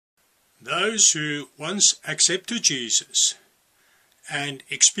Those who once accepted Jesus and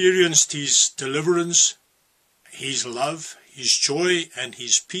experienced his deliverance, his love, his joy and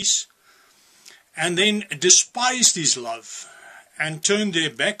his peace, and then despised his love and turned their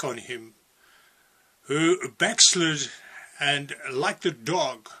back on him, who backslid and, like the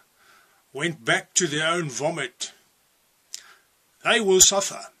dog, went back to their own vomit, they will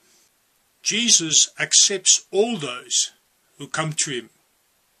suffer. Jesus accepts all those who come to him,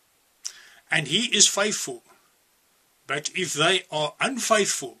 and he is faithful. But if they are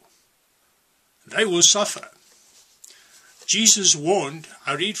unfaithful, they will suffer. Jesus warned,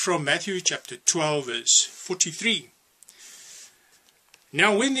 I read from Matthew chapter 12, verse 43.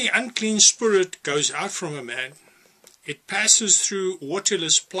 Now when the unclean spirit goes out from a man, it passes through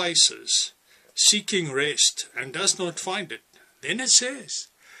waterless places, seeking rest, and does not find it. Then it says,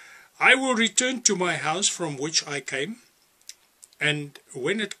 I will return to my house from which I came, and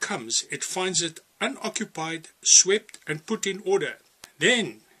when it comes, it finds it unoccupied, swept, and put in order.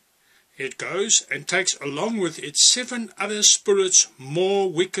 Then it goes and takes along with it 7 other spirits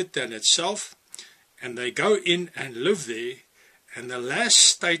more wicked than itself, and they go in and live there, and the last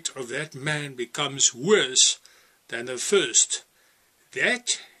state of that man becomes worse than the first.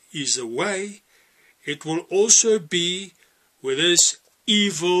 That is the way it will also be with this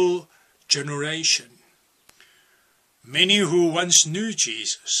evil generation. Many who once knew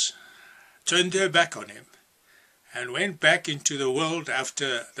Jesus turned their back on him and went back into the world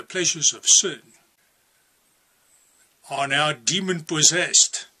after the pleasures of sin, are now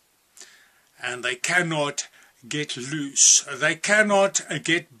demon-possessed, and they cannot get loose. They cannot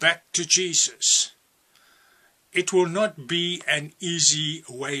get back to Jesus. It will not be an easy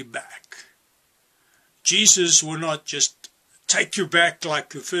way back. Jesus will not just take you back like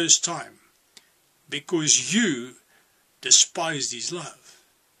the first time, because you despised his love.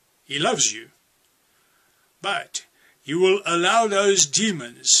 He loves you. But he will allow those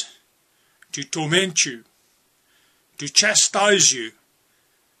demons to torment you, to chastise you,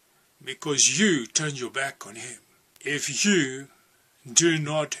 because you turn your back on him. If you do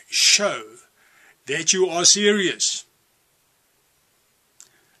not show that you are serious,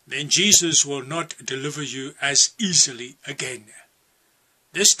 then Jesus will not deliver you as easily again.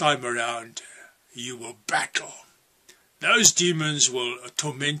 This time around, you will battle. Those demons will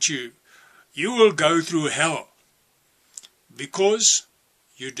torment you. You will go through hell because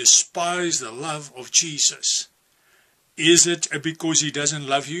you despise the love of Jesus. Is it because he doesn't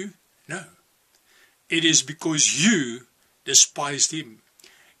love you? No. It is because you despised him.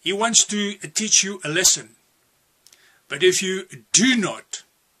 He wants to teach you a lesson. But if you do not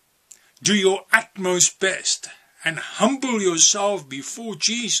do your utmost best and humble yourself before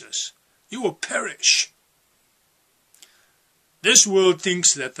Jesus, you will perish. This world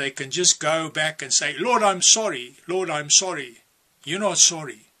thinks that they can just go back and say, Lord, I'm sorry. Lord, I'm sorry. You're not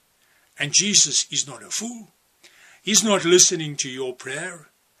sorry. And Jesus is not a fool. He's not listening to your prayer.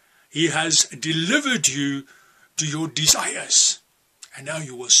 He has delivered you to your desires, and now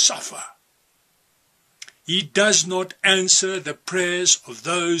you will suffer. He does not answer the prayers of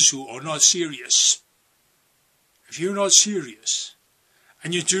those who are not serious. If you're not serious,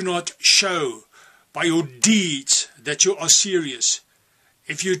 and you do not show by your deeds that you are serious,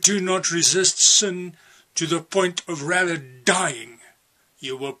 if you do not resist sin to the point of rather dying,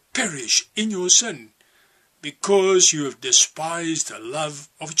 you will perish in your sin because you have despised the love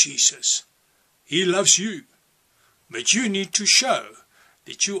of Jesus. He loves you, but you need to show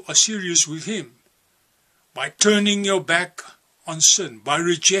that you are serious with him by turning your back on sin, by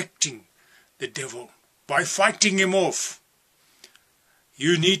rejecting the devil, by fighting him off.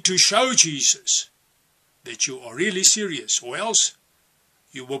 You need to show Jesus that you are really serious, or else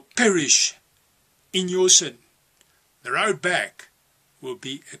you will perish in your sin. The road back will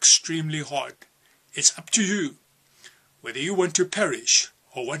be extremely hard. It's up to you whether you want to perish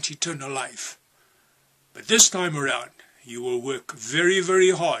or want eternal life. But this time around, you will work very,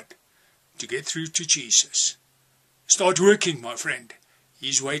 very hard to get through to Jesus. Start working, my friend.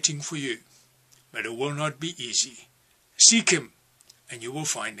 He's waiting for you. But it will not be easy. Seek him, and you will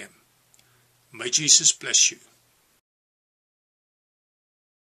find him. May Jesus bless you.